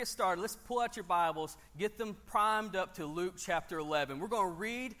Get started. Let's pull out your Bibles, get them primed up to Luke chapter 11. We're going to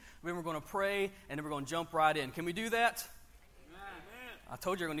read, then we're going to pray, and then we're going to jump right in. Can we do that? Amen. I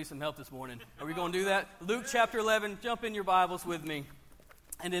told you you're going to need some help this morning. Are we going to do that? Luke chapter 11, jump in your Bibles with me,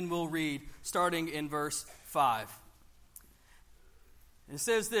 and then we'll read, starting in verse 5. And it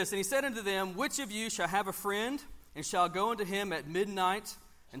says this, "And he said unto them, Which of you shall have a friend, and shall go unto him at midnight,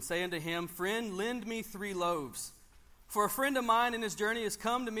 and say unto him, Friend, lend me 3 loaves. For a friend of mine in his journey has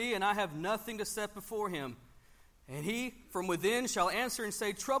come to me, and I have nothing to set before him. And he from within shall answer and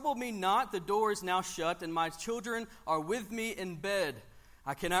say, Trouble me not, the door is now shut, and my children are with me in bed.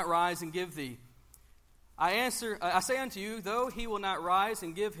 I cannot rise and give thee. I say unto you, though he will not rise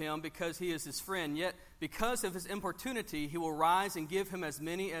and give him, because he is his friend, yet because of his importunity he will rise and give him as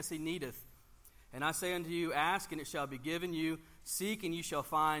many as he needeth. And I say unto you, Ask, and it shall be given you. Seek, and you shall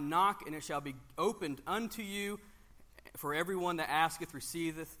find. Knock, and it shall be opened unto you. For everyone that asketh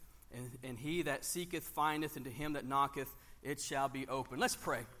receiveth, and he that seeketh findeth, and to him that knocketh it shall be open." Let's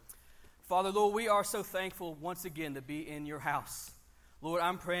pray. Father, Lord, we are so thankful once again to be in your house. Lord,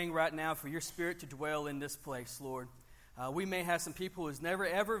 I'm praying right now for your Spirit to dwell in this place, Lord. We may have some people who's never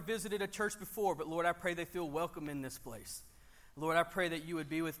ever visited a church before, but Lord, I pray they feel welcome in this place. Lord, I pray that you would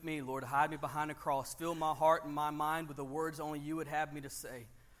be with me, Lord. Hide me behind the cross. Fill my heart and my mind with the words only you would have me to say.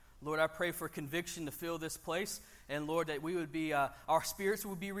 Lord, I pray for conviction to fill this place. And Lord, that we would be, our spirits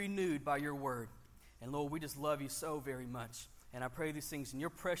would be renewed by your word. And Lord, we just love you so very much. And I pray these things in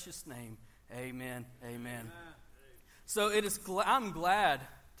your precious name. Amen. Amen. So I'm glad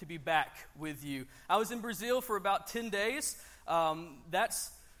to be back with you. I was in Brazil for about 10 days.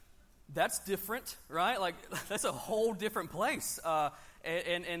 That's different, right? Like, that's a whole different place.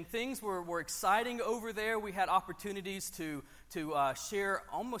 And things were exciting over there. We had opportunities to share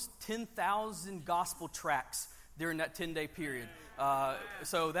almost 10,000 gospel tracts during that 10-day period.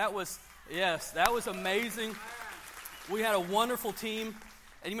 So that was amazing. We had a wonderful team.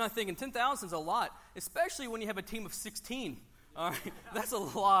 And you might be thinking 10,000 is a lot, especially when you have a team of 16. All right, that's a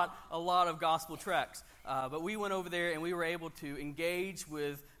lot of gospel tracts. But we went over there and we were able to engage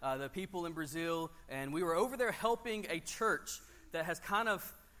with the people in Brazil. And we were over there helping a church that has kind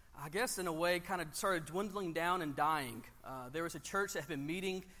of, I guess in a way, kind of started dwindling down and dying. There was a church that had been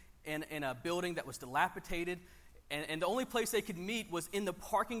meeting in a building that was dilapidated. And the only place they could meet was in the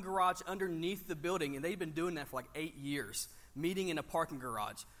parking garage underneath the building. And they'd been doing that for like 8 years, meeting in a parking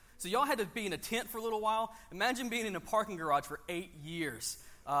garage. So y'all had to be in a tent for a little while. Imagine being in a parking garage for 8 years.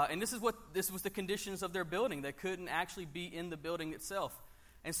 And this was the conditions of their building. They couldn't actually be in the building itself.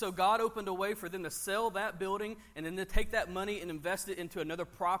 And so God opened a way for them to sell that building and then to take that money and invest it into another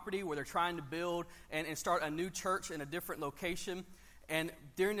property where they're trying to build and start a new church in a different location. And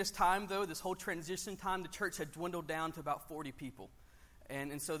during this time, though, this whole transition time, the church had dwindled down to about 40 people.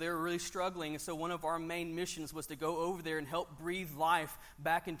 And so they were really struggling. And so one of our main missions was to go over there and help breathe life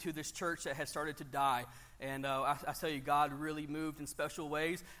back into this church that had started to die. And I tell you, God really moved in special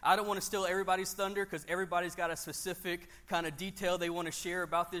ways. I don't want to steal everybody's thunder because everybody's got a specific kind of detail they want to share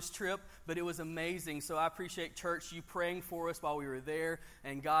about this trip. But it was amazing. So I appreciate, church, you praying for us while we were there.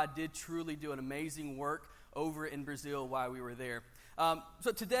 And God did truly do an amazing work over in Brazil while we were there.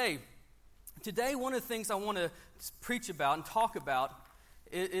 So today, one of the things I want to preach about and talk about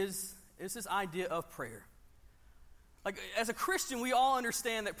is this idea of prayer. Like, as a Christian, we all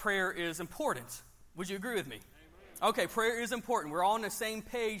understand that prayer is important. Would you agree with me? Amen. Okay, prayer is important. We're all on the same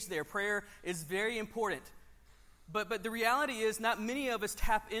page there. Prayer is very important. But the reality is not many of us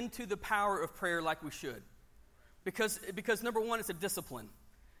tap into the power of prayer like we should. Because number one, it's a discipline.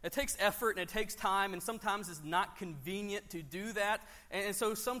 It takes effort and it takes time, and sometimes it's not convenient to do that. And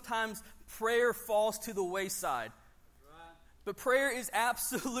so sometimes prayer falls to the wayside. But prayer is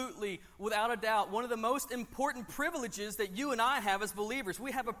absolutely, without a doubt, one of the most important privileges that you and I have as believers.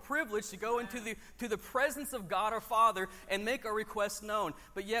 We have a privilege to go into the presence of God our Father and make our requests known.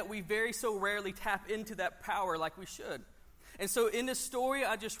 But yet we very so rarely tap into that power like we should. And so in this story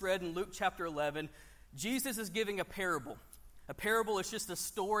I just read in Luke chapter 11, Jesus is giving a parable. A parable is just a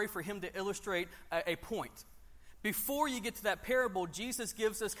story for him to illustrate a point. Before you get to that parable, Jesus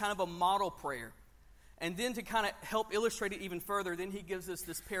gives us kind of a model prayer. And then to kind of help illustrate it even further, then he gives us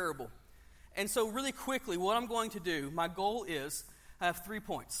this parable. And so really quickly, what I'm going to do, my goal is, I have 3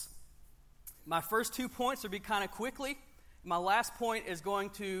 points. My first 2 points will be kind of quickly. My last point is going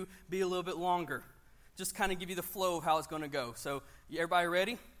to be a little bit longer. Just kind of give you the flow of how it's going to go. So, everybody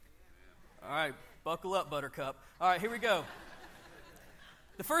ready? All right, buckle up, Buttercup. All right, here we go.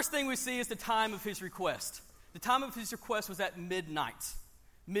 The first thing we see is the time of his request. The time of his request was at midnight.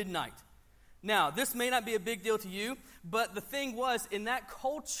 Now, this may not be a big deal to you, but the thing was, in that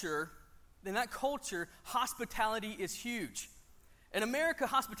culture, hospitality is huge. In America,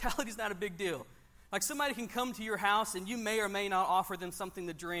 hospitality is not a big deal. Like somebody can come to your house and you may or may not offer them something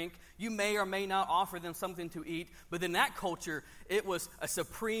to drink. You may or may not offer them something to eat. But in that culture, it was a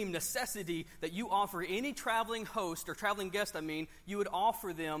supreme necessity that you offer any traveling host or traveling guest, you would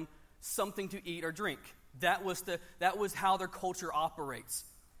offer them something to eat or drink. That was how their culture operates.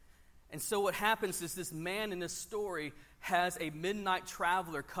 And so what happens is this man in this story has a midnight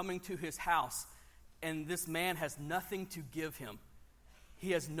traveler coming to his house, and this man has nothing to give him.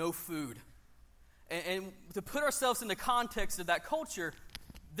 He has no food. And to put ourselves in the context of that culture,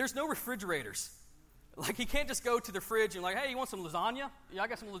 there's no refrigerators. Like, he can't just go to the fridge and hey, you want some lasagna? Yeah, I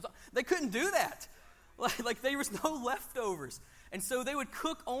got some lasagna. They couldn't do that. Like there was no leftovers. And so they would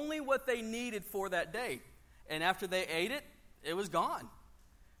cook only what they needed for that day. And after they ate it, it was gone.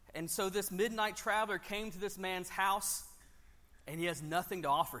 And so this midnight traveler came to this man's house, and he has nothing to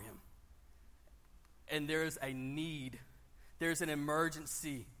offer him. And there's a need. There's an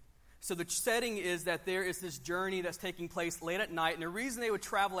emergency. So the setting is that there is this journey that's taking place late at night. And the reason they would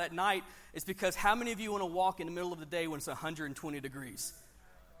travel at night is because how many of you want to walk in the middle of the day when it's 120 degrees?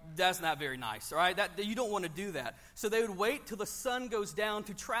 That's not very nice, all right? You don't want to do that. So they would wait till the sun goes down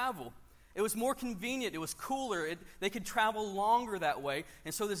to travel. It was more convenient. It was cooler. They could travel longer that way.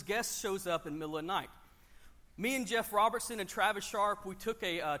 And so this guest shows up in the middle of the night. Me and Jeff Robertson and Travis Sharp, we took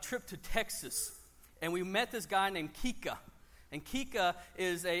a trip to Texas. And we met this guy named Kika. And Kika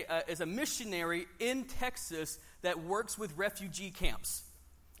is a missionary in Texas that works with refugee camps.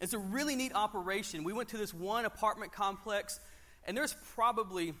 It's a really neat operation. We went to this one apartment complex, and there's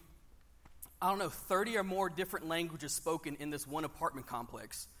probably, 30 or more different languages spoken in this one apartment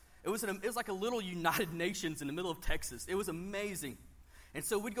complex. It was like a little United Nations in the middle of Texas. It was amazing. And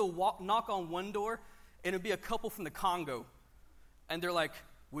so we'd go knock on one door, and it'd be a couple from the Congo. And they're like,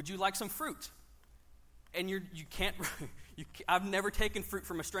 would you like some fruit? And you can't... I've never taken fruit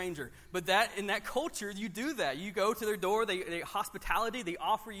from a stranger, but in that culture, you do that. You go to their door, they hospitality, they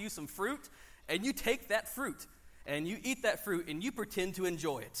offer you some fruit, and you take that fruit, and you eat that fruit, and you pretend to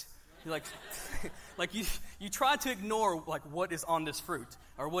enjoy it. You're like you try to ignore what is on this fruit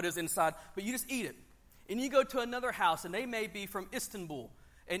or what is inside, but you just eat it. And you go to another house, and they may be from Istanbul,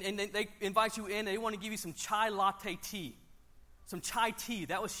 and they invite you in, and they want to give you some chai latte tea. Some chai tea.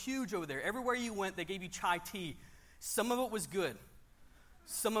 That was huge over there. Everywhere you went, they gave you chai tea. Some of it was good.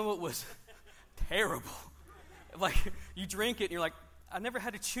 Some of it was terrible. Like, you drink it, and you're like, I never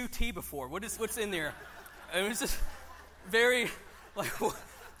had to chew tea before. What's in there? It was just very,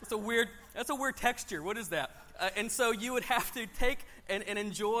 that's a weird texture. What is that? And so you would have to take and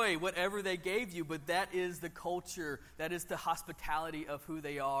enjoy whatever they gave you, but that is the culture. That is the hospitality of who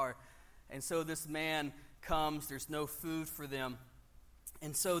they are. And so this man comes. There's no food for them.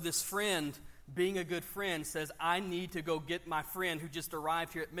 And so this friend, being a good friend, says, I need to go get my friend who just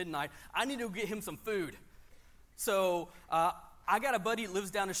arrived here at midnight. I need to go get him some food. So I got a buddy that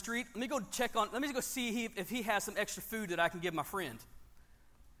lives down the street. Let me go see if he has some extra food that I can give my friend.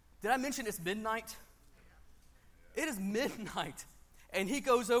 Did I mention it's midnight? It is midnight. And he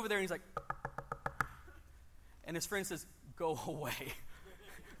goes over there and he's like, and his friend says, go away.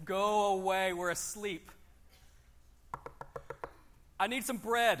 Go away. We're asleep. I need some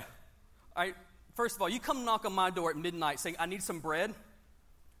bread. All right, first of all, you come knock on my door at midnight saying, I need some bread,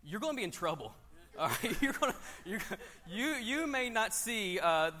 you're going to be in trouble. All right, you may not see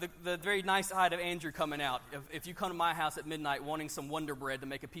the very nice side of Andrew coming out if you come to my house at midnight wanting some Wonder Bread to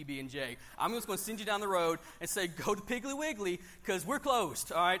make a PB&J. I'm just going to send you down the road and say, go to Piggly Wiggly because we're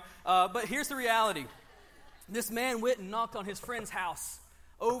closed, all right? But here's the reality. This man went and knocked on his friend's house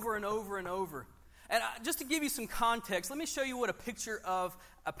over and over and over. And just to give you some context, let me show you what a picture of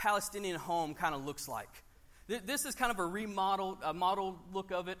a Palestinian home kind of looks like. This is kind of a modeled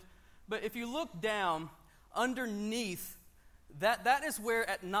look of it. But if you look down, underneath, that is where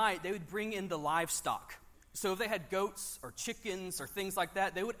at night they would bring in the livestock. So if they had goats or chickens or things like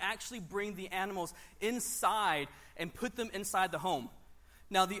that, they would actually bring the animals inside and put them inside the home.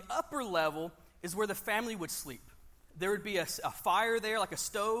 Now the upper level is where the family would sleep. There would be a fire there, like a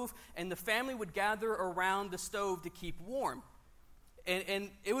stove, and the family would gather around the stove to keep warm. And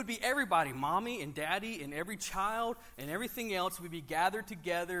it would be everybody, mommy and daddy and every child and everything else would be gathered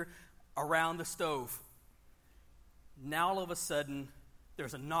together around the stove. Now all of a sudden,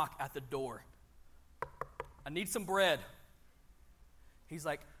 there's a knock at the door. I need some bread. He's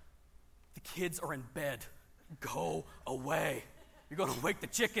like, the kids are in bed. Go away. You're going to wake the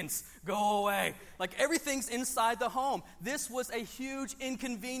chickens. Go away. Like everything's inside the home. This was a huge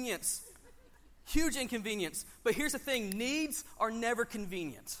inconvenience. Huge inconvenience. But here's the thing, needs are never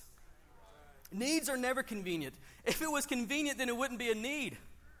convenient. Needs are never convenient. If it was convenient, then it wouldn't be a need.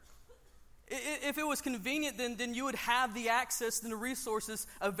 If it was convenient, then you would have the access and the resources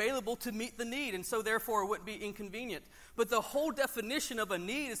available to meet the need, and so therefore it wouldn't be inconvenient. But the whole definition of a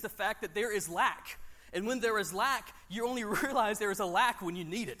need is the fact that there is lack. And when there is lack, you only realize there is a lack when you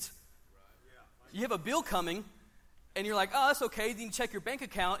need it. You have a bill coming, and you're like, oh, that's okay. Then you check your bank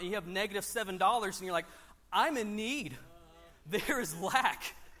account, and you have negative $7, and you're like, I'm in need. There is lack.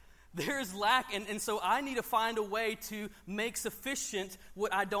 There is lack, and so I need to find a way to make sufficient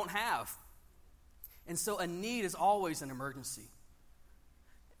what I don't have. And so a need is always an emergency.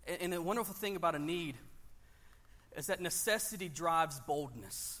 And the wonderful thing about a need is that necessity drives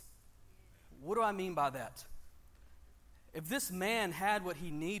boldness. What do I mean by that? If this man had what he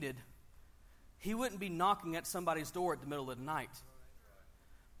needed, he wouldn't be knocking at somebody's door at the middle of the night.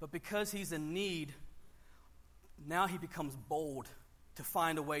 But because he's in need, now he becomes bold to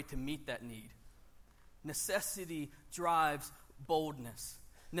find a way to meet that need. Necessity drives boldness.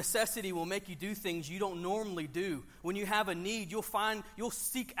 Necessity will make you do things you don't normally do. When you have a need, you'll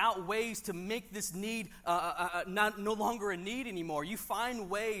seek out ways to make this need no longer a need anymore. You find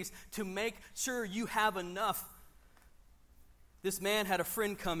ways to make sure you have enough. This man had a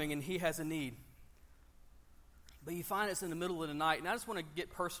friend coming and he has a need. But you find it's in the middle of the night. And I just want to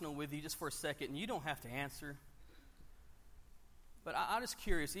get personal with you just for a second. And you don't have to answer. But I'm just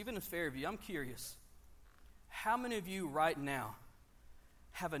curious, even in Fairview, I'm curious. How many of you right now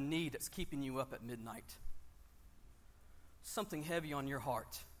have a need that's keeping you up at midnight? Something heavy on your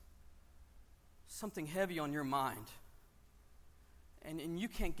heart. Something heavy on your mind. And you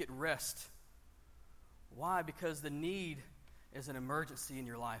can't get rest. Why? Because the need is an emergency in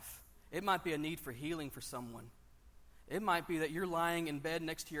your life. It might be a need for healing for someone. It might be that you're lying in bed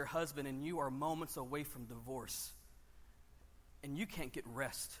next to your husband and you are moments away from divorce. And you can't get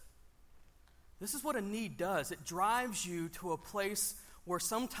rest. This is what a need does. It drives you to a place where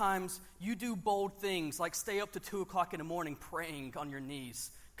sometimes you do bold things like stay up to 2 o'clock in the morning praying on your knees.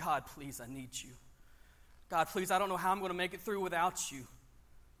 God, please, I need you. God, please, I don't know how I'm going to make it through without you.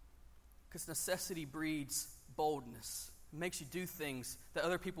 Because necessity breeds boldness. It makes you do things that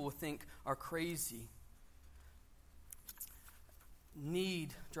other people will think are crazy.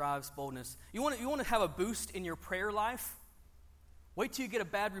 Need drives boldness. You want to have a boost in your prayer life? Wait till you get a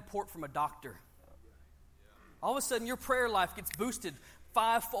bad report from a doctor. All of a sudden, your prayer life gets boosted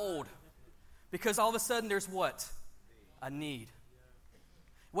 5-fold. Because all of a sudden, there's what? A need.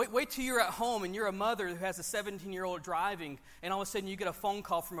 Wait till you're at home and you're a mother who has a 17-year-old driving, and all of a sudden you get a phone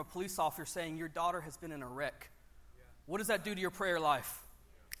call from a police officer saying your daughter has been in a wreck. What does that do to your prayer life?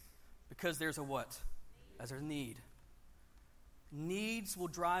 Because there's a what? There's a need. Needs will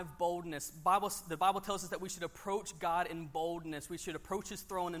drive boldness. The Bible tells us that we should approach God in boldness. We should approach His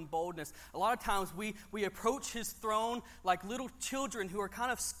throne in boldness. A lot of times we approach His throne like little children who are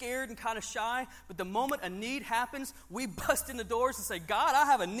kind of scared and kind of shy, but the moment a need happens, we bust in the doors and say, God, I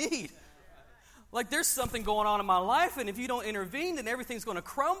have a need. Like there's something going on in my life, and if you don't intervene, then everything's going to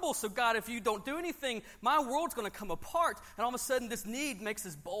crumble. So God, if you don't do anything, my world's going to come apart. And all of a sudden, this need makes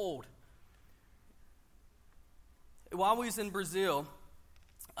us bold. While we was in Brazil,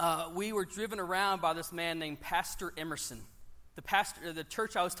 we were driven around by this man named Pastor Emerson. The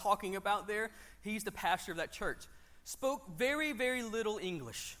church I was talking about there, he's the pastor of that church. Spoke very, very little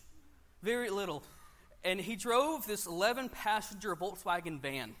English. Very little. And he drove this 11-passenger Volkswagen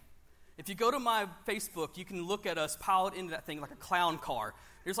van. If you go to my Facebook, you can look at us piled into that thing like a clown car.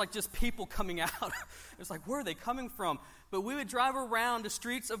 There's like just people coming out. It's like, where are they coming from? But we would drive around the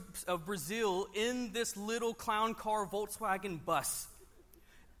streets of Brazil in this little clown car Volkswagen bus.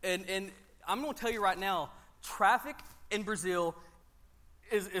 And I'm going to tell you right now, traffic in Brazil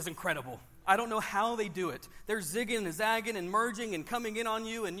is incredible. I don't know how they do it. They're zigging and zagging and merging and coming in on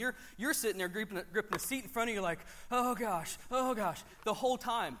you, and you're sitting there gripping a seat in front of you like, oh gosh, the whole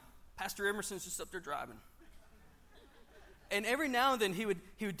time. Pastor Emerson's just up there driving. And every now and then he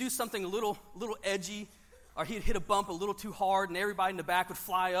would do something a little edgy, or he'd hit a bump a little too hard, and everybody in the back would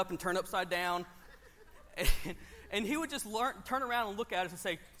fly up and turn upside down. And he would just turn around and look at us and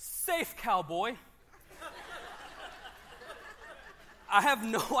say, "Safe, cowboy." I have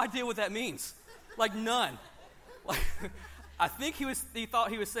no idea what that means. Like none. Like, I think he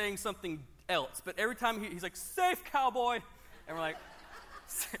thought he was saying something else, but every time he's like, "Safe, cowboy," and we're like,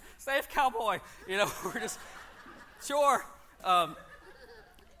 "Safe, cowboy." You know, we're just sure.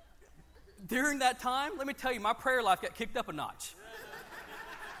 During that time, let me tell you, my prayer life got kicked up a notch.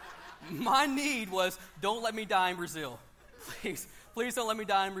 My need was, don't let me die in Brazil. Please don't let me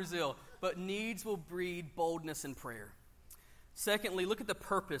die in Brazil. but needs will breed boldness in prayer. Secondly, look at the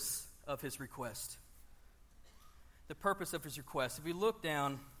purpose of his request. The purpose of his request. If we look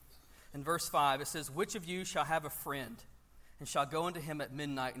down in verse 5, it says, "Which of you shall have a friend, and shall go unto him at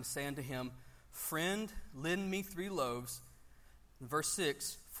midnight, and say unto him, Friend, lend me 3 loaves. In verse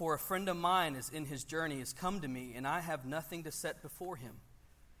 6, "For a friend of mine is in his journey, is come to me, and I have nothing to set before him."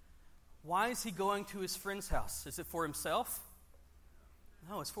 Why is he going to his friend's house? Is it for himself?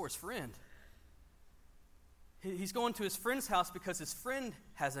 No, it's for his friend. He's going to his friend's house because his friend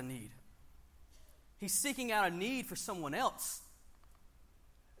has a need. He's seeking out a need for someone else.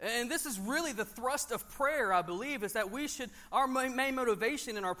 And this is really the thrust of prayer, I believe, is that our main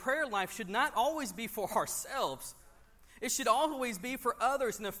motivation in our prayer life should not always be for ourselves. It should always be for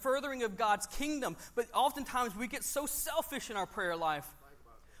others and the furthering of God's kingdom. But oftentimes we get so selfish in our prayer life.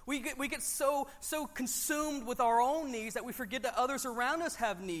 We get so consumed with our own needs that we forget that others around us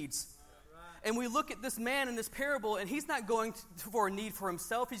have needs. And we look at this man in this parable, and he's not going for a need for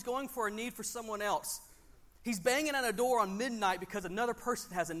himself. He's going for a need for someone else. He's banging on a door on midnight because another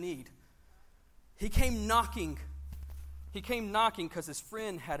person has a need. He came knocking. He came knocking because his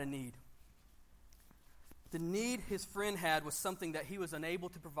friend had a need. The need his friend had was something that he was unable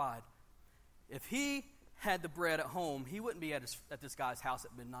to provide. If he had the bread at home, he wouldn't be at this guy's house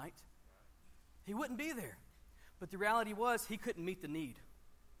at midnight. He wouldn't be there. But the reality was he couldn't meet the need.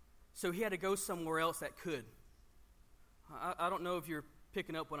 So he had to go somewhere else that could. I don't know if you're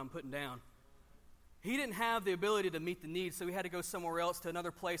picking up what I'm putting down. He didn't have the ability to meet the need, so he had to go somewhere else to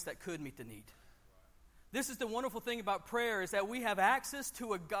another place that could meet the need. This is the wonderful thing about prayer, is that we have access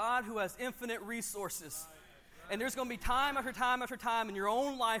to a God who has infinite resources. And there's going to be time after time after time in your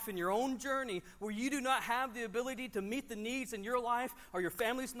own life, in your own journey, where you do not have the ability to meet the needs in your life or your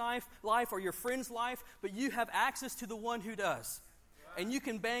family's life or your friend's life, but you have access to the one who does. And you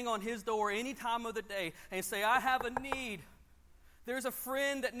can bang on his door any time of the day and say, "I have a need. There's a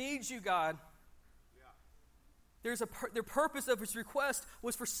friend that needs you, God." The purpose of his request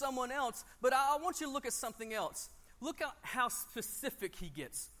was for someone else. But I want you to look at something else. Look at how specific he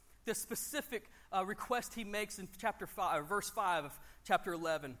gets. The specific request he makes in verse 5 of chapter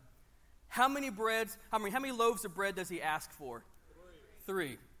 11. How many loaves of bread does he ask for?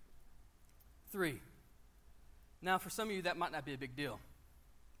 3. Now, for some of you, that might not be a big deal.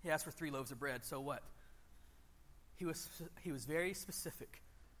 He asked for 3 loaves of bread, so what? He was very specific.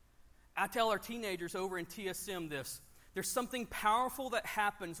 I tell our teenagers over in TSM this. There's something powerful that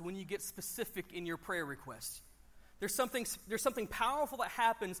happens when you get specific in your prayer requests. There's something powerful that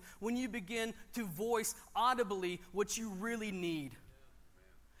happens when you begin to voice audibly what you really need.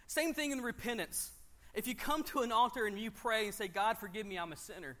 Same thing in repentance. If you come to an altar and you pray and say, "God, forgive me, I'm a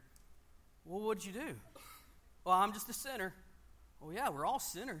sinner." Well, what did you do? "Well, I'm just a sinner." Well, yeah, we're all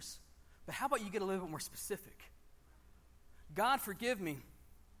sinners. But how about you get a little bit more specific? "God, forgive me,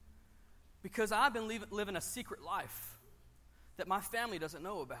 because I've been living a secret life that my family doesn't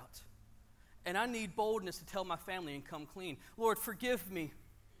know about. And I need boldness to tell my family and come clean. Lord, forgive me.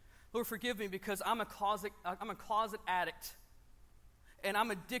 Lord, forgive me because I'm a closet addict. And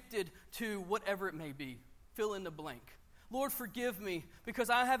I'm addicted to whatever it may be. Fill in the blank. Lord, forgive me because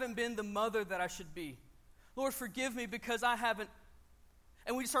I haven't been the mother that I should be. Lord, forgive me because I haven't."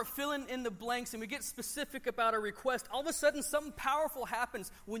 And we start filling in the blanks and we get specific about our request. All of a sudden, something powerful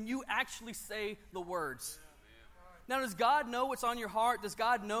happens when you actually say the words. Now, does God know what's on your heart? Does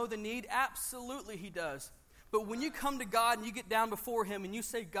God know the need? Absolutely, he does. But when you come to God and you get down before him and you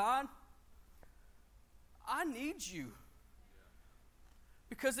say, "God, I need you.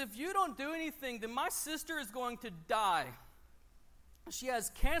 Because if you don't do anything, then my sister is going to die. She has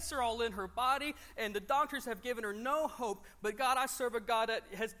cancer all in her body, and the doctors have given her no hope. But God, I serve a God that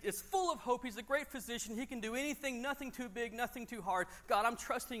is full of hope. He's a great physician. He can do anything, nothing too big, nothing too hard. God, I'm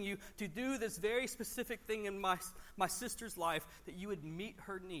trusting you to do this very specific thing in my sister's life, that you would meet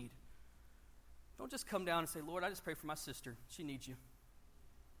her need." Don't just come down and say, "Lord, I just pray for my sister. She needs you."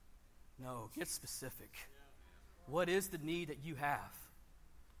 No, get specific. What is the need that you have?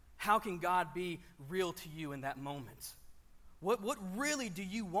 How can God be real to you in that moment? What really do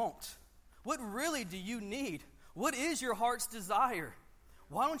you want? What really do you need? What is your heart's desire?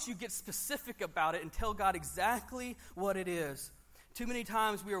 Why don't you get specific about it and tell God exactly what it is? Too many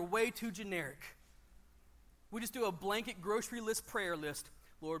times we are way too generic. We just do a blanket grocery list prayer list.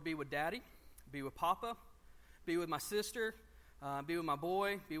 Lord, be with Daddy, be with Papa, be with my sister, be with my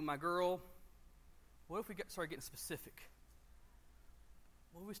boy, be with my girl. What if we start getting specific?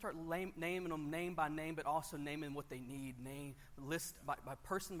 What if we start naming them name by name, but also naming what they need, list by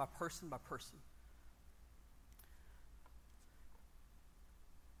person by person by person?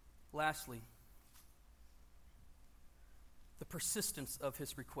 Lastly, the persistence of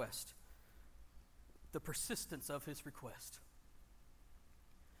his request. The persistence of his request.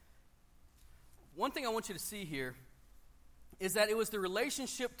 One thing I want you to see here is that it was the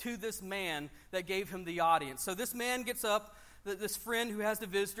relationship to this man that gave him the audience. So this man gets up, this friend who has the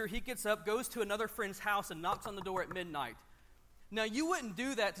visitor, he gets up, goes to another friend's house and knocks on the door at midnight. Now, you wouldn't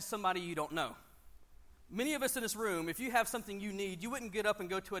do that to somebody you don't know. Many of us in this room, if you have something you need, you wouldn't get up and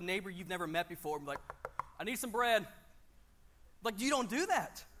go to a neighbor you've never met before and be like, I need some bread. Like, you don't do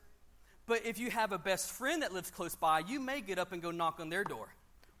that. But if you have a best friend that lives close by, you may get up and go knock on their door.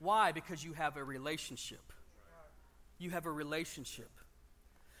 Why? Because you have a relationship. You have a relationship.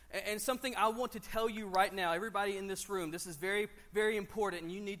 And something I want to tell you right now, everybody in this room, this is very, very important,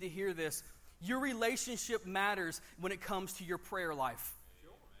 and you need to hear this. Your relationship matters when it comes to your prayer life.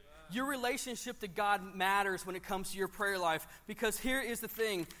 Your relationship to God matters when it comes to your prayer life, because here is the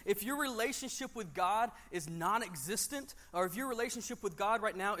thing. If your relationship with God is non-existent, or if your relationship with God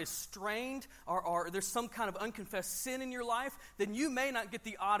right now is strained, or there's some kind of unconfessed sin in your life, then you may not get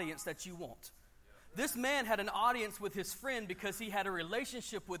the audience that you want. This man had an audience with his friend because he had a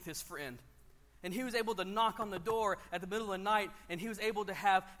relationship with his friend. And he was able to knock on the door at the middle of the night, and he was able to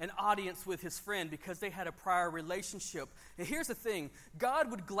have an audience with his friend because they had a prior relationship. And here's the thing. God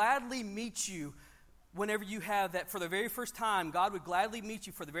would gladly meet you whenever you have that for the very first time. God would gladly meet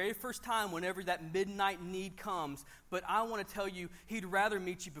you for the very first time whenever that midnight need comes. But I want to tell you, he'd rather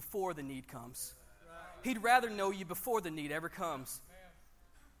meet you before the need comes. He'd rather know you before the need ever comes.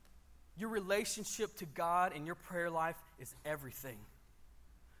 Your relationship to God and your prayer life is everything.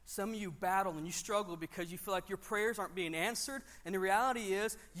 Some of you battle and you struggle because you feel like your prayers aren't being answered. And the reality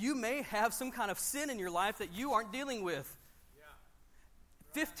is, you may have some kind of sin in your life that you aren't dealing with.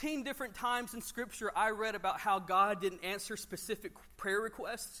 15 different times in Scripture I read about how God didn't answer specific prayer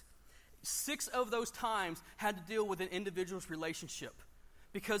requests. 6 of those times had to deal with an individual's relationship.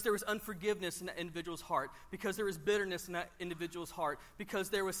 Because there was unforgiveness in that individual's heart. Because there was bitterness in that individual's heart. Because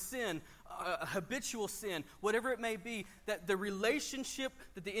there was sin, habitual sin, whatever it may be, that the relationship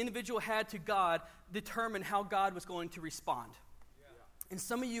that the individual had to God determined how God was going to respond. Yeah. And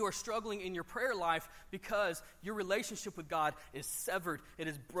some of you are struggling in your prayer life because your relationship with God is severed, it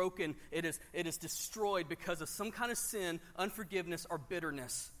is broken, it is destroyed because of some kind of sin, unforgiveness, or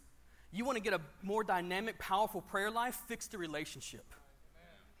bitterness. You want to get a more dynamic, powerful prayer life? Fix the relationship.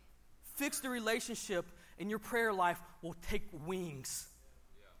 Fix the relationship, and your prayer life will take wings.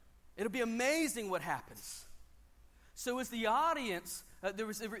 It'll be amazing what happens. So as the audience, it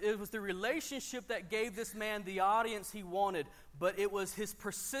was the relationship that gave this man the audience he wanted, but it was his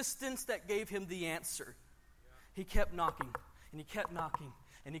persistence that gave him the answer. He kept knocking, and he kept knocking,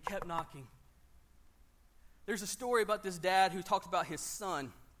 and he kept knocking. There's a story about this dad who talked about his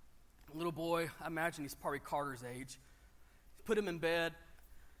son, a little boy. I imagine he's probably Carter's age. He put him in bed.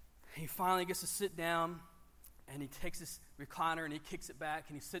 He finally gets to sit down, and he takes his recliner, and he kicks it back,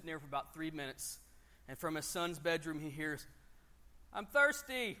 and he's sitting there for about 3 minutes. And from his son's bedroom, he hears, "I'm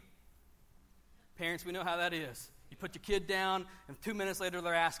thirsty." Parents, we know how that is. You put your kid down, and 2 minutes later,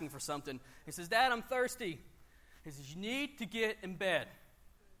 they're asking for something. He says, "Dad, I'm thirsty." He says, "You need to get in bed."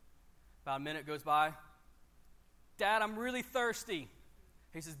 About a minute goes by. "Dad, I'm really thirsty."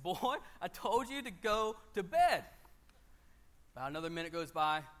 He says, "Boy, I told you to go to bed." About another minute goes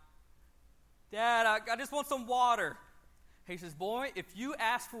by. "Dad, I just want some water." He says, "Boy, if you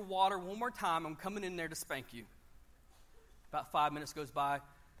ask for water one more time, I'm coming in there to spank you." About 5 minutes goes by.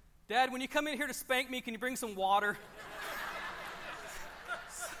 "Dad, when you come in here to spank me, can you bring some water?"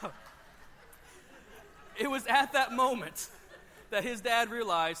 So, it was at that moment that his dad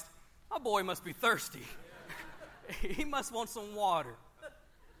realized, my boy must be thirsty. He must want some water.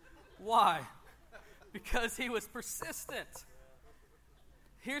 Why? Because he was persistent.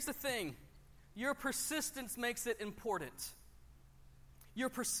 Here's the thing. Your persistence makes it important. Your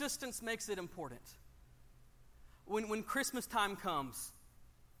persistence makes it important. When Christmas time comes,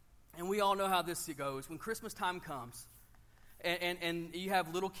 and we all know how this goes, when Christmas time comes, and you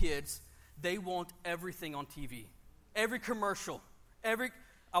have little kids, they want everything on TV. Every commercial.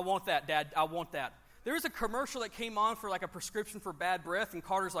 I want that, Dad, I want that. There was a commercial that came on for like a prescription for bad breath, and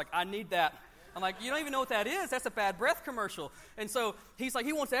Carter's like, "I need that." I'm like, "You don't even know what that is? That's a bad breath commercial." And so he's like,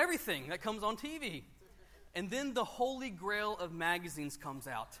 he wants everything that comes on TV. And then the holy grail of magazines comes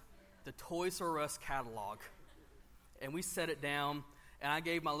out, the Toys R Us catalog. And we set it down, and I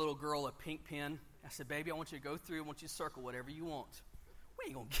gave my little girl a pink pen. I said, "Baby, I want you to go through, I want you to circle whatever you want." We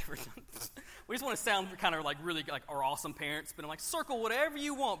ain't going to give her something. We just want to sound kind of like really like our awesome parents. But I'm like, "Circle whatever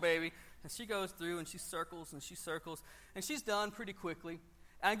you want, baby." And she goes through, and she circles, and she's done pretty quickly.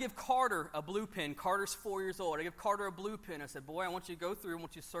 And I give Carter a blue pen. Carter's 4 years old. I give Carter a blue pen. I said, boy, I want you to go through and I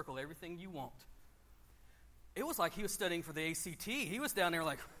want you to circle everything you want. It was like he was studying for the ACT. He was down there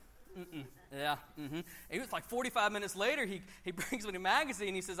like, yeah, And he was like 45 minutes later, he brings me the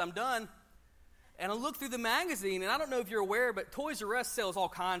magazine. He says, I'm done. And I look through the magazine, and I don't know if you're aware, but Toys R Us sells all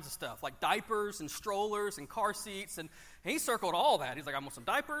kinds of stuff, like diapers and strollers and car seats. And he circled all that. He's like, I want some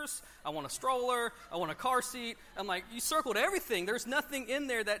diapers, I want a stroller, I want a car seat. I'm like, you circled everything. There's nothing in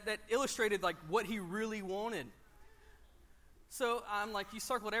there that illustrated like what he really wanted. So I'm like, you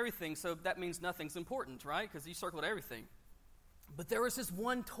circled everything, so that means nothing's important, right? Because you circled everything. But there was this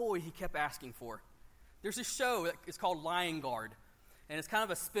one toy he kept asking for. There's a show that is called Lion Guard. And it's kind of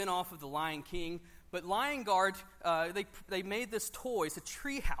a spin-off of The Lion King. But Lion Guard, they made this toy. It's a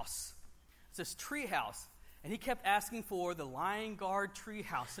tree house. It's this tree house. And he kept asking for the Lion Guard tree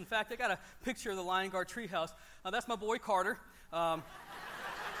house. In fact, I got a picture of the Lion Guard tree house. That's my boy Carter.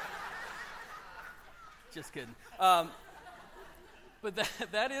 Just kidding. But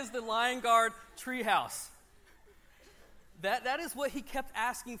that is the Lion Guard tree house. That is what he kept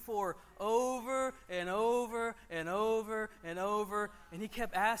asking for over and over and over and over. And he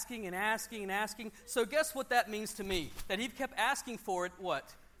kept asking and asking and asking. So guess what that means to me? That he kept asking for it,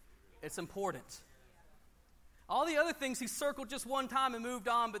 what? It's important. All the other things he circled just one time and moved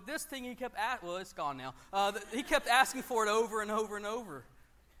on. But this thing he kept well, it's gone now. He kept asking for it over and over and over.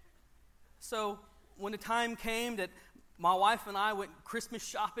 So when the time came that my wife and I went Christmas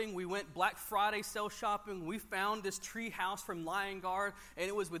shopping. We went Black Friday sale shopping. We found this tree house from Lion Guard, and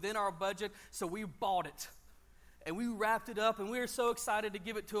it was within our budget, so we bought it. And we wrapped it up, and we were so excited to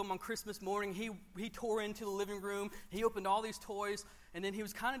give it to him on Christmas morning. He tore into the living room. He opened all these toys, and then he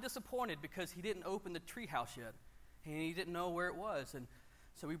was kind of disappointed because he didn't open the tree house yet, and he didn't know where it was. And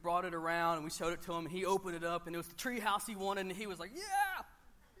so we brought it around, and we showed it to him, and he opened it up, and it was the tree house he wanted, and he was like, yeah!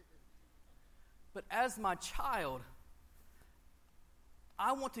 But as my child,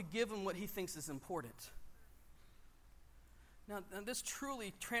 I want to give him what he thinks is important. Now this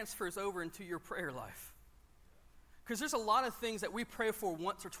truly transfers over into your prayer life. Because there's a lot of things that we pray for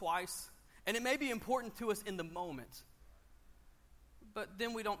once or twice, and it may be important to us in the moment, but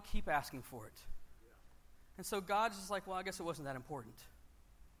then we don't keep asking for it. And so God's just like, well, I guess it wasn't that important.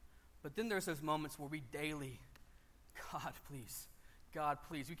 But then there's those moments where we daily, God, please. God,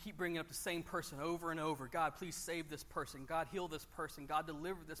 please. We keep bringing up the same person over and over. God, please save this person. God, heal this person. God,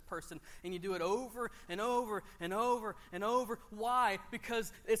 deliver this person. And you do it over and over and over and over. Why?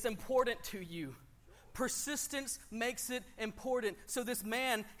 Because it's important to you. Persistence makes it important. So this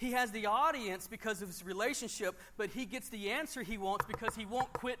man, he has the audience because of his relationship, but he gets the answer he wants because he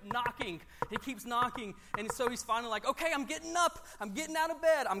won't quit knocking. He keeps knocking. And so he's finally like, okay, I'm getting up. I'm getting out of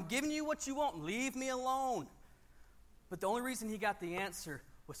bed. I'm giving you what you want. Leave me alone. But the only reason he got the answer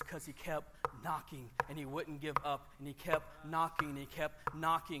was because he kept knocking, and he wouldn't give up, and he kept knocking, and he kept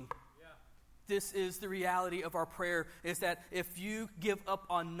knocking. Yeah. This is the reality of our prayer, is that if you give up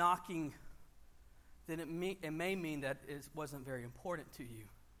on knocking, then it may mean that it wasn't very important to you.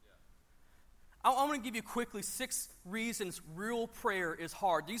 Yeah. I want to give you quickly 6 reasons real prayer is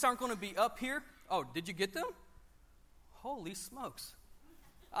hard. These aren't going to be up here. Oh, did you get them? Holy smokes.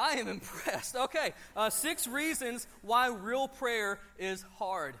 I am impressed. Okay, 6 reasons why real prayer is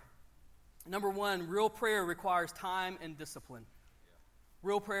hard. Number 1, real prayer requires time and discipline.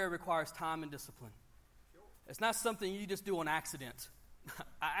 Real prayer requires time and discipline. It's not something you just do on accident.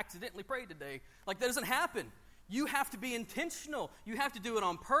 I accidentally prayed today. Like, that doesn't happen. You have to be intentional. You have to do it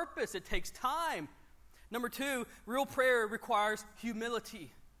on purpose. It takes time. Number 2, real prayer requires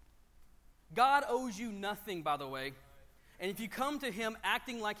humility. God owes you nothing, by the way. And if you come to him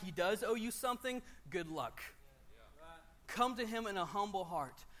acting like he does owe you something, good luck. Come to him in a humble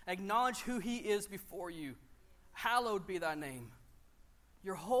heart. Acknowledge who he is before you. Hallowed be thy name.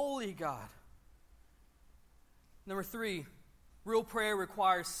 You're holy, God. Number 3, real prayer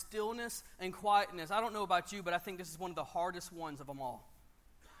requires stillness and quietness. I don't know about you, but I think this is one of the hardest ones of them all.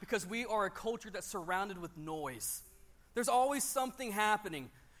 Because we are a culture that's surrounded with noise. There's always something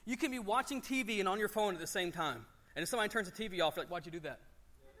happening. You can be watching TV and on your phone at the same time. And if somebody turns the TV off, you're like, why'd you do that?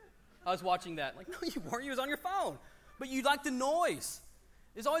 I was watching that. Like, no, you weren't. You was on your phone. But you like the noise.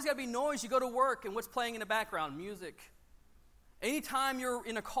 There's always got to be noise. You go to work, and what's playing in the background? Music. Anytime you're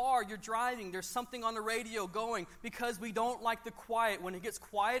in a car, you're driving, there's something on the radio going because we don't like the quiet. When it gets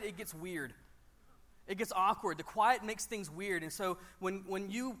quiet, it gets weird. It gets awkward. The quiet makes things weird. And so when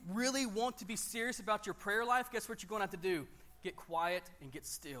you really want to be serious about your prayer life, guess what you're going to have to do? Get quiet and get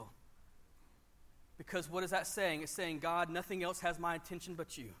still. Because what is that saying? It's saying, God, nothing else has my attention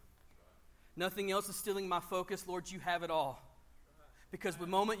but you. Nothing else is stealing my focus. Lord, you have it all. Because the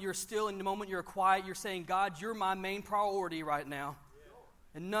moment you're still and the moment you're quiet, you're saying, God, you're my main priority right now.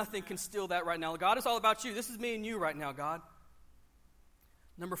 And nothing can steal that right now. God, it's all about you. This is me and you right now, God.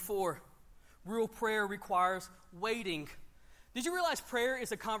 Number 4, real prayer requires waiting. Did you realize prayer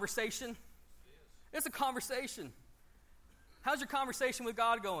is a conversation? It's a conversation. How's your conversation with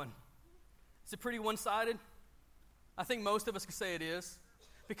God going? Is it pretty one-sided? I think most of us can say it is.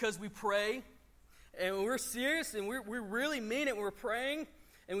 Because we pray, and when we're serious, and we really mean it when we're praying,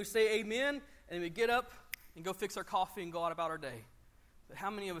 and we say amen, and we get up and go fix our coffee and go out about our day. But how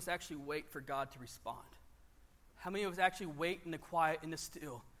many of us actually wait for God to respond? How many of us actually wait in the quiet, in the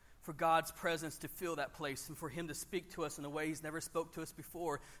still, for God's presence to fill that place and for him to speak to us in a way he's never spoke to us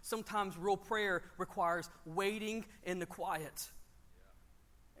before? Sometimes real prayer requires waiting in the quiet.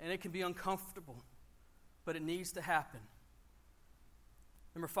 And it can be uncomfortable, but it needs to happen.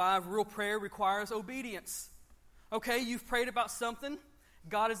 Number 5, real prayer requires obedience. Okay, you've prayed about something.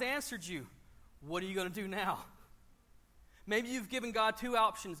 God has answered you. What are you going to do now? Maybe you've given God 2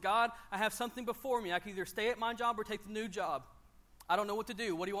 options. God, I have something before me. I can either stay at my job or take the new job. I don't know what to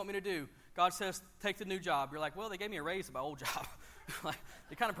do. What do you want me to do? God says, take the new job. You're like, well, they gave me a raise at my old job. Like,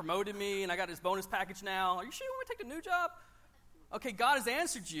 they kind of promoted me, and I got this bonus package now. Are you sure you want me to take a new job? Okay, God has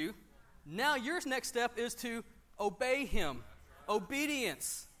answered you. Now your next step is to obey him.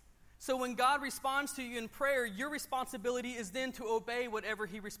 Obedience. So when God responds to you in prayer, your responsibility is then to obey whatever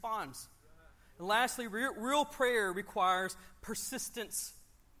he responds. And lastly, real prayer requires persistence.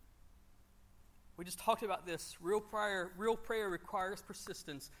 We just talked about this. Real prayer requires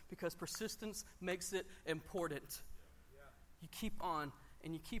persistence because persistence makes it important. You keep on,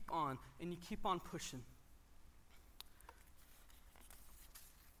 and you keep on, and you keep on pushing.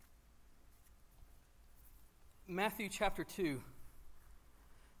 Matthew chapter 2.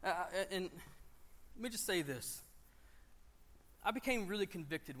 And let me just say this. I became really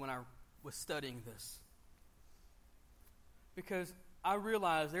convicted when I was studying this. Because I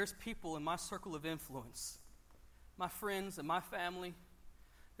realized there's people in my circle of influence, my friends and my family.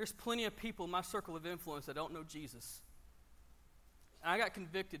 There's plenty of people in my circle of influence that don't know Jesus. And I got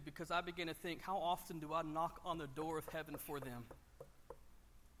convicted because I began to think, how often do I knock on the door of heaven for them?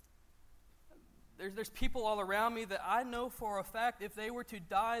 There's people all around me that I know for a fact if they were to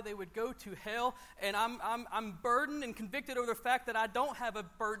die, they would go to hell. And I'm burdened and convicted over the fact that I don't have a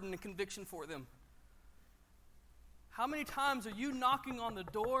burden and conviction for them. How many times are you knocking on the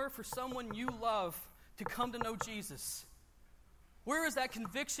door for someone you love to come to know Jesus? Where is that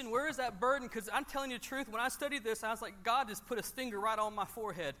conviction? Where is that burden? Because I'm telling you the truth, when I studied this, I was like, God just put his finger right on my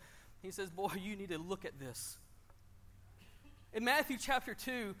forehead. He says, boy, you need to look at this. In Matthew chapter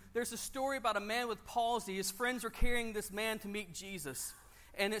 2, there's a story about a man with palsy. His friends are carrying this man to meet Jesus.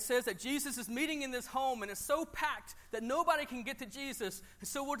 And it says that Jesus is meeting in this home, and it's so packed that nobody can get to Jesus. And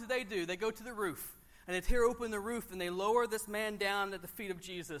so what do? They go to the roof, and they tear open the roof, and they lower this man down at the feet of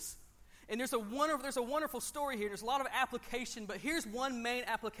Jesus. And there's a wonderful story here. There's a lot of application, but here's one main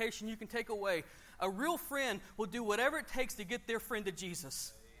application you can take away. A real friend will do whatever it takes to get their friend to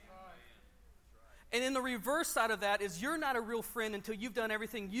Jesus. And in the reverse side of that is you're not a real friend until you've done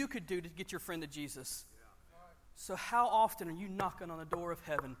everything you could do to get your friend to Jesus. So how often are you knocking on the door of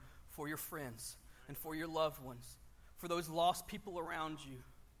heaven for your friends and for your loved ones, for those lost people around you?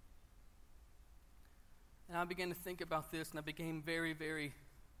 And I began to think about this, and I became very, very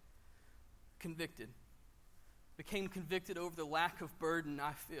convicted. Became convicted over the lack of burden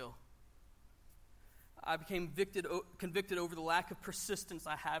I feel. I became convicted over the lack of persistence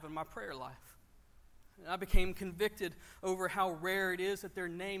I have in my prayer life. And I became convicted over how rare it is that their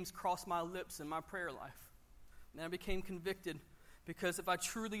names cross my lips in my prayer life. And I became convicted because if I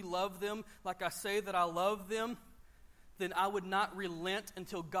truly love them like I say that I love them, then I would not relent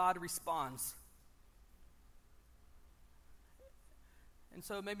until God responds. And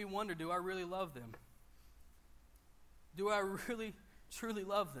so it made me wonder, do I really love them? Do I really, truly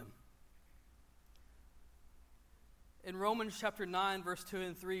love them? In Romans chapter 9, verse 2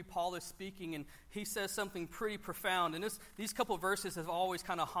 and 3, Paul is speaking, and he says something pretty profound. And these couple verses have always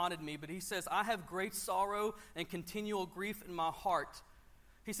kind of haunted me, but he says, I have great sorrow and continual grief in my heart.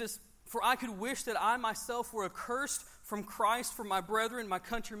 He says, for I could wish that I myself were accursed from Christ for my brethren, my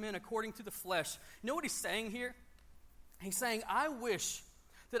countrymen, according to the flesh. You know what he's saying here? He's saying, I wish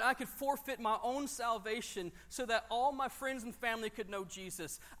that I could forfeit my own salvation so that all my friends and family could know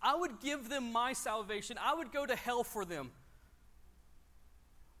Jesus. I would give them my salvation. I would go to hell for them.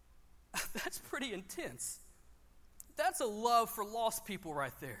 That's pretty intense. That's a love for lost people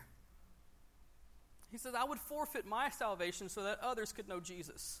right there. He says, I would forfeit my salvation so that others could know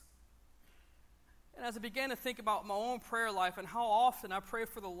Jesus. And as I began to think about my own prayer life and how often I pray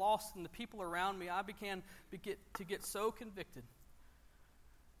for the lost and the people around me, I began to get so convicted.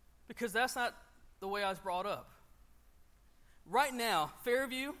 Because that's not the way I was brought up. Right now,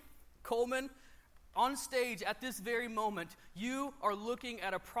 Fairview, Coleman, on stage at this very moment, you are looking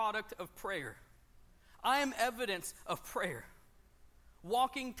at a product of prayer. I am evidence of prayer.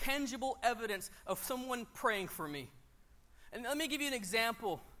 Walking tangible evidence of someone praying for me. And let me give you an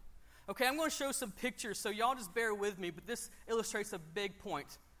example. Okay, I'm going to show some pictures, so y'all just bear with me, but this illustrates a big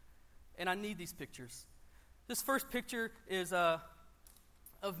point, and I need these pictures. This first picture is of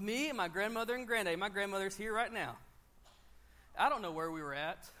me and my grandmother and granddaddy. My grandmother's here right now. I don't know where we were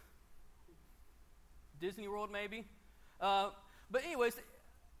at. Disney World, maybe. But anyways,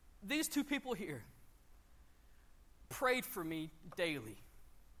 these two people here prayed for me daily.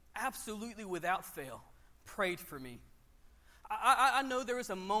 Absolutely without fail. Prayed for me. I know there was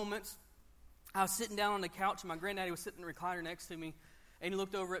a moment I was sitting down on the couch and my granddaddy was sitting in the recliner next to me, and he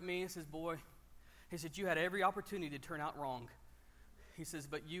looked over at me and says, "Boy," he said, "you had every opportunity to turn out wrong." He says,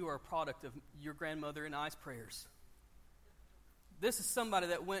 "But you are a product of your grandmother and I's prayers." This is somebody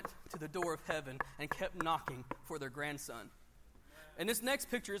that went to the door of heaven and kept knocking for their grandson. And this next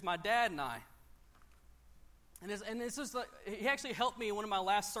picture is my dad and I. And this is like, he actually helped me in one of my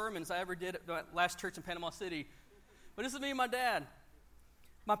last sermons I ever did at the last church in Panama City. But this is me and my dad.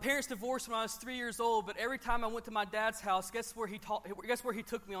 My parents divorced when I was 3 years old, but every time I went to my dad's house, guess where he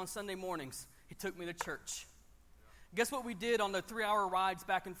took me on Sunday mornings? He took me to church. Guess what we did on the 3-hour rides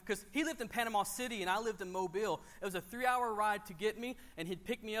back and because he lived in Panama City and I lived in Mobile. It was a 3-hour ride to get me, and he'd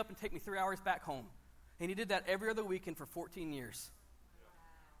pick me up and take me 3 hours back home. And he did that every other weekend for 14 years.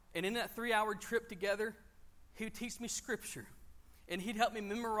 And in that 3-hour trip together, he would teach me scripture. And he'd help me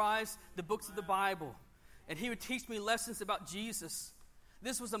memorize the books of the Bible. And he would teach me lessons about Jesus.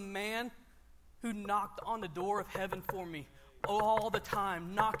 This was a man who knocked on the door of heaven for me all the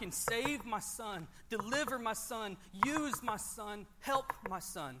time, knocking, "Save my son, deliver my son, use my son, help my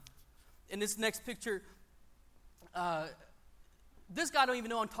son." In this next picture, this guy don't even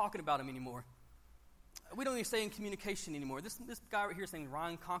know I'm talking about him anymore. We don't even stay in communication anymore. This guy right here is named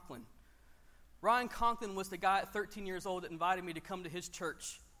Ryan Conklin. Ryan Conklin was the guy at 13 years old that invited me to come to his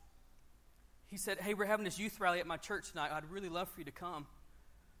church. He said, "Hey, we're having this youth rally at my church tonight. I'd really love for you to come."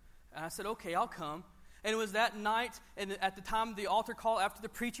 And I said, "Okay, I'll come." And it was that night, and at the time of the altar call, after the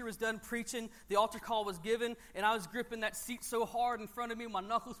preacher was done preaching, the altar call was given, and I was gripping that seat so hard in front of me, my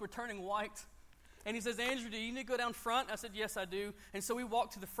knuckles were turning white. And he says, "Andrew, do you need to go down front?" I said, "Yes, I do." And so we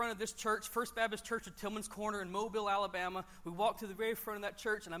walked to the front of this church, First Baptist Church of Tillman's Corner in Mobile, Alabama. We walked to the very front of that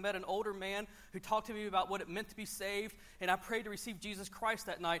church, and I met an older man who talked to me about what it meant to be saved, and I prayed to receive Jesus Christ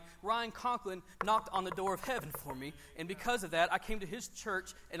that night. Ryan Conklin knocked on the door of heaven for me, and because of that, I came to his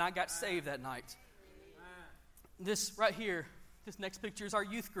church, and I got saved that night. This right here, this next picture is our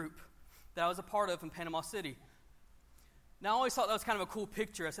youth group that I was a part of in Panama City. Now, I always thought that was kind of a cool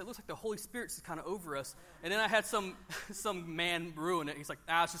picture. I said, "It looks like the Holy Spirit's kind of over us." And then I had some man ruin it. He's like,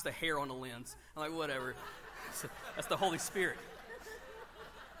 "It's just a hair on the lens." I'm like, "Whatever." That's the Holy Spirit.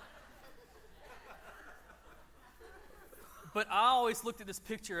 But I always looked at this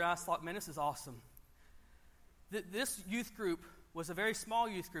picture and I thought, man, this is awesome. This youth group was a very small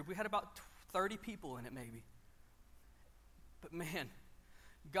youth group. We had about 30 people in it maybe. But man,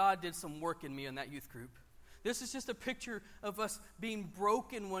 God did some work in me in that youth group. This is just a picture of us being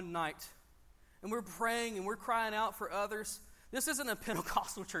broken one night. And we're praying and we're crying out for others. This isn't a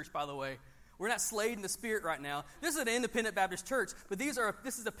Pentecostal church, by the way. We're not slayed in the spirit right now. This is an independent Baptist church. But this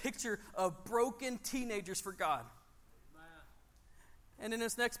is a picture of broken teenagers for God. And then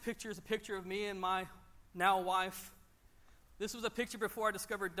this next picture is a picture of me and my now wife. This was a picture before I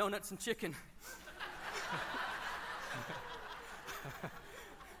discovered donuts and chicken.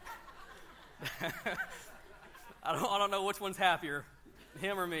 I don't know which one's happier,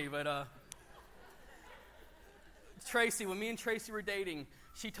 him or me, but Tracy, when me and Tracy were dating,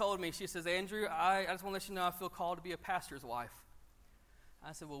 she told me, she says, "Andrew, I just want to let you know I feel called to be a pastor's wife."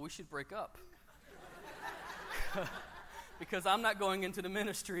 I said, "Well, we should break up." Because I'm not going into the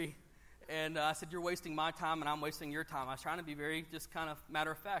ministry. And I said, "You're wasting my time and I'm wasting your time." I was trying to be very just kind of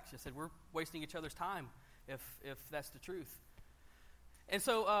matter of fact. She said, "We're wasting each other's time if that's the truth." And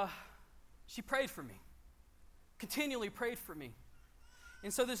so she prayed for me. Continually prayed for me.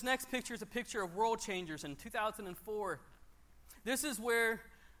 And so this next picture is a picture of World Changers in 2004. This is where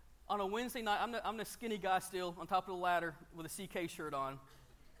on a Wednesday night, I'm the skinny guy still on top of the ladder with a CK shirt on.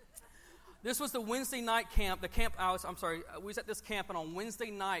 This was the Wednesday night camp. We was at this camp, and on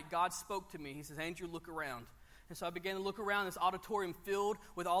Wednesday night, God spoke to me. He says, "Andrew, look around." And so I began to look around this auditorium filled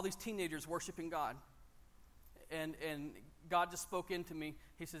with all these teenagers worshiping God. And God just spoke into me.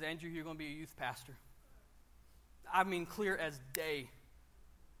 He says, Andrew, you're going to be a youth pastor. I mean, clear as day.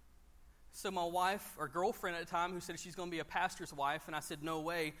 So my wife, or girlfriend at the time, who said she's going to be a pastor's wife, and I said, no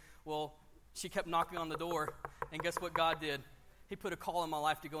way. Well, she kept knocking on the door, and guess what God did? He put a call in my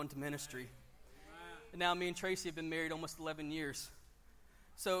life to go into ministry. And now me and Tracy have been married almost 11 years.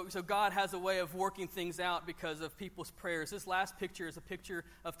 So God has a way of working things out because of people's prayers. This last picture is a picture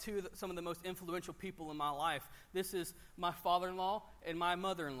of some of the most influential people in my life. This is my father-in-law and my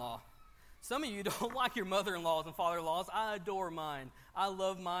mother-in-law. Some of you don't like your mother-in-laws and father-in-laws. I adore mine. I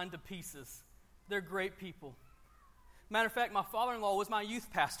love mine to pieces. They're great people. Matter of fact, my father-in-law was my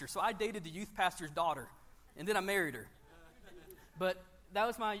youth pastor, so I dated the youth pastor's daughter, and then I married her. But that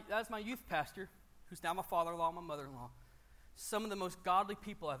was my youth pastor, who's now my father-in-law and my mother-in-law. Some of the most godly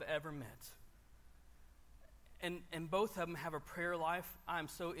people I've ever met. And both of them have a prayer life I'm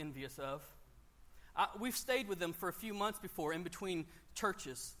so envious of. We've stayed with them for a few months before, in between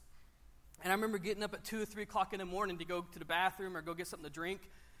churches. And I remember getting up at 2 or 3 o'clock in the morning to go to the bathroom or go get something to drink.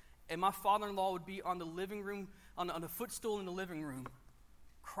 And my father-in-law would be on the living room, on a footstool in the living room,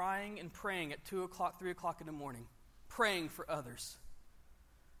 crying and praying at 2 o'clock, 3 o'clock in the morning, praying for others.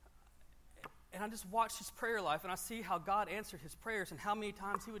 And I just watched his prayer life, and I see how God answered his prayers and how many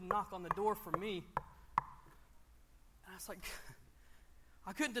times he would knock on the door for me. And I was like,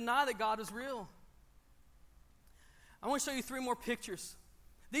 I couldn't deny that God is real. I want to show you 3 more pictures.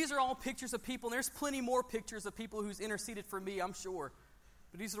 These are all pictures of people, and there's plenty more pictures of people who's interceded for me, I'm sure.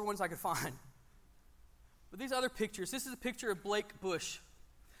 But these are the ones I could find. But these other pictures, this is a picture of Blake Bush.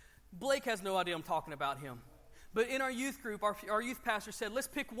 Blake has no idea I'm talking about him. But in our youth group, our youth pastor said, let's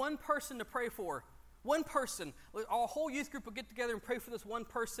pick one person to pray for. One person. Our whole youth group will get together and pray for this one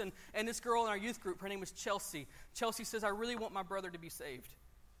person. And this girl in our youth group, her name was Chelsea. Chelsea says, I really want my brother to be saved.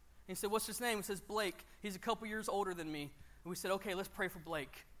 And he said, what's his name? He says, Blake. He's a couple years older than me. And we said, okay, let's pray for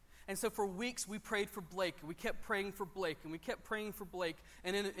Blake. And so for weeks, we prayed for Blake. And we kept praying for Blake. And we kept praying for Blake.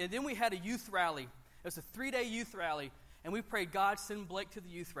 And then we had a youth rally. It was a 3-day youth rally. And we prayed, God, send Blake to the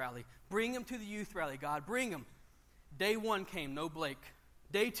youth rally. Bring him to the youth rally, God. Bring him. Day 1 came, no Blake.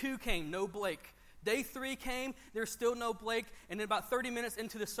 Day 2 came, no Blake. Day 3 came, there's still no Blake. And then about 30 minutes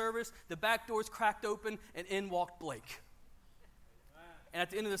into the service, the back doors cracked open, and in walked Blake. And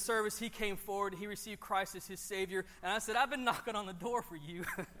at the end of the service, he came forward, and he received Christ as his Savior. And I said, I've been knocking on the door for you.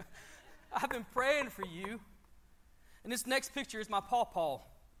 I've been praying for you. And this next picture is my pawpaw.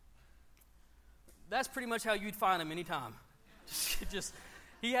 That's pretty much how you'd find him anytime.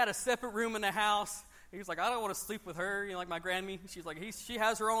 He had a separate room in the house. He was like, I don't want to sleep with her, like my grandme. She's like, she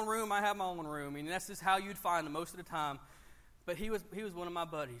has her own room, I have my own room. And that's just how you'd find him most of the time. But he was one of my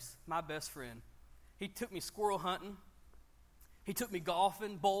buddies, my best friend. He took me squirrel hunting. He took me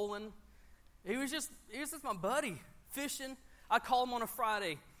golfing, bowling. He was just my buddy, fishing. I'd call him on a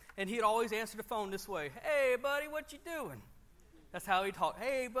Friday, and he'd always answer the phone this way. Hey, buddy, what you doing? That's how he talked.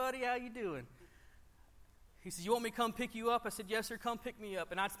 Hey, buddy, how you doing? He said, you want me to come pick you up? I said, yes, sir, come pick me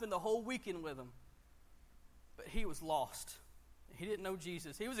up. And I'd spend the whole weekend with him. But he was lost. He didn't know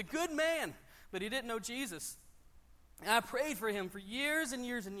Jesus. He was a good man, but he didn't know Jesus. And I prayed for him for years and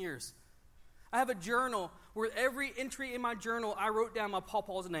years and years. I have a journal where every entry in my journal, I wrote down my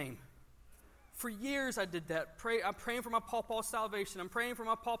pawpaw's name. For years I did that. I'm praying for my pawpaw's salvation. I'm praying for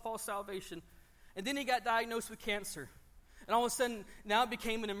my pawpaw's salvation. And then he got diagnosed with cancer. And all of a sudden, now it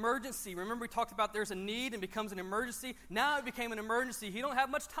became an emergency. Remember we talked about there's a need and becomes an emergency? Now it became an emergency. He don't have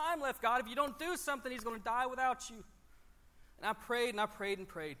much time left, God. If you don't do something, he's going to die without you. And I prayed and I prayed and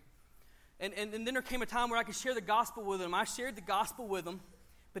prayed. And then there came a time where I could share the gospel with him. I shared the gospel with him,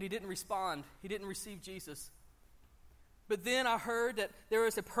 but he didn't respond. He didn't receive Jesus. But then I heard that there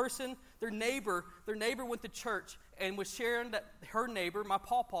was a person, their neighbor went to church and was sharing that her neighbor, my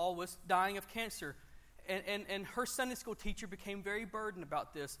pawpaw, was dying of cancer. And her Sunday school teacher became very burdened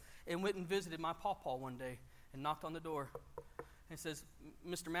about this and went and visited my pawpaw one day and knocked on the door and says,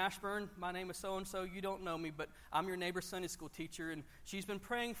 Mr. Mashburn, my name is so-and-so. You don't know me, but I'm your neighbor's Sunday school teacher, and she's been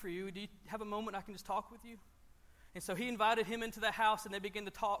praying for you. Do you have a moment I can just talk with you? And so he invited him into the house, and they began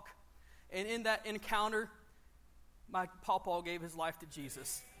to talk. And in that encounter, my pawpaw gave his life to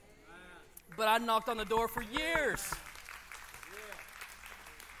Jesus. But I knocked on the door for years.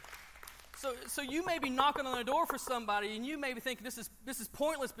 So you may be knocking on the door for somebody, and you may be thinking this is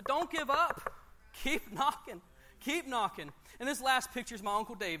pointless, but don't give up. Keep knocking. Keep knocking. And this last picture is my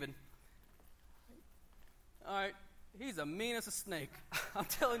Uncle David. All right, he's the meanest of snake. I'm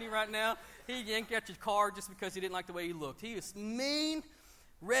telling you right now, he yanked out your car just because he didn't like the way you looked. He was mean,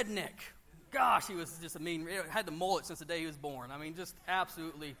 redneck. gosh, he was just had the mullet since the day he was born. I mean, just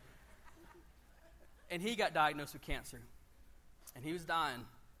absolutely. And he got diagnosed with cancer. And he was dying.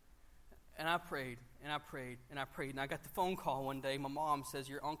 And I prayed, and I prayed, and I prayed. And I got the phone call one day. My mom says,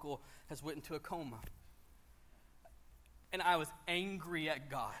 your uncle has went into a coma. And I was angry at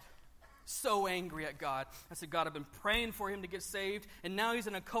God. So angry at God. I said, God, I've been praying for him to get saved, and now he's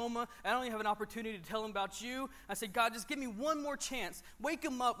in a coma. I don't even have an opportunity to tell him about you. I said, God, just give me one more chance. Wake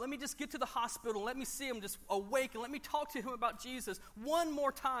him up. Let me just get to the hospital. Let me see him just awake, and let me talk to him about Jesus. One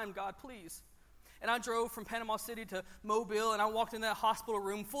more time, God, please. And I drove from Panama City to Mobile, and I walked in that hospital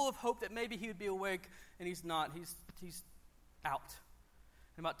room full of hope that maybe he would be awake, and he's not. He's out.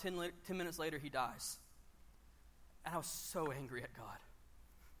 And about 10 minutes later, he dies. And I was so angry at God.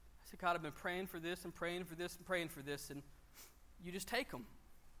 I said, God, I've been praying for this and praying for this and praying for this, and you just take them.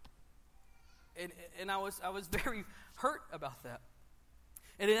 And I was very hurt about that.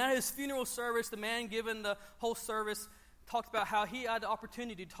 And at his funeral service, the man giving the whole service talked about how he had the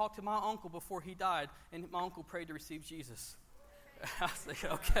opportunity to talk to my uncle before he died, and my uncle prayed to receive Jesus. I was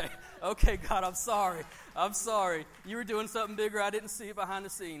like, okay, God, I'm sorry. You were doing something bigger. I didn't see it behind the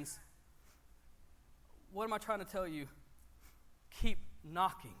scenes. What am I trying to tell you? Keep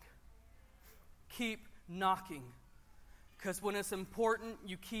knocking. Keep knocking. Because when it's important,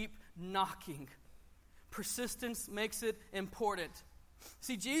 you keep knocking. Persistence makes it important.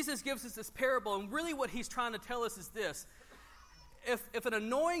 See, Jesus gives us this parable, and really what he's trying to tell us is this. If an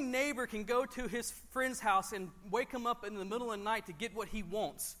annoying neighbor can go to his friend's house and wake him up in the middle of the night to get what he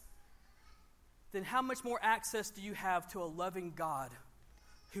wants, then how much more access do you have to a loving God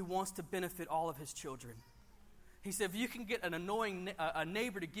who wants to benefit all of his children? He said, if you can get an annoying a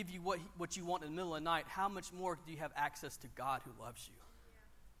neighbor to give you what you want in the middle of the night, how much more do you have access to God who loves you,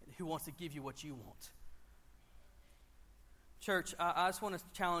 and who wants to give you what you want? Church, I just want to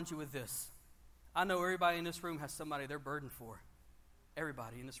challenge you with this. I know everybody in this room has somebody they're burdened for.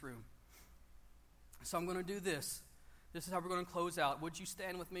 Everybody in this room. So I'm going to do this. This is how we're going to close out. Would you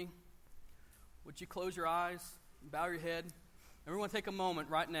stand with me? Would you close your eyes, bow your head? And we're going to take a moment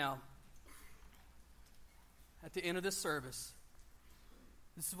right now at the end of this service.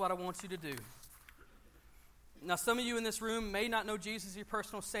 This is what I want you to do. Now, some of you in this room may not know Jesus as your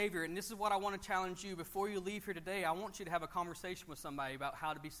personal Savior, and this is what I want to challenge you. Before you leave here today, I want you to have a conversation with somebody about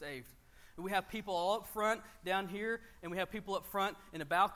how to be saved. We have people all up front down here, and we have people up front in the balcony.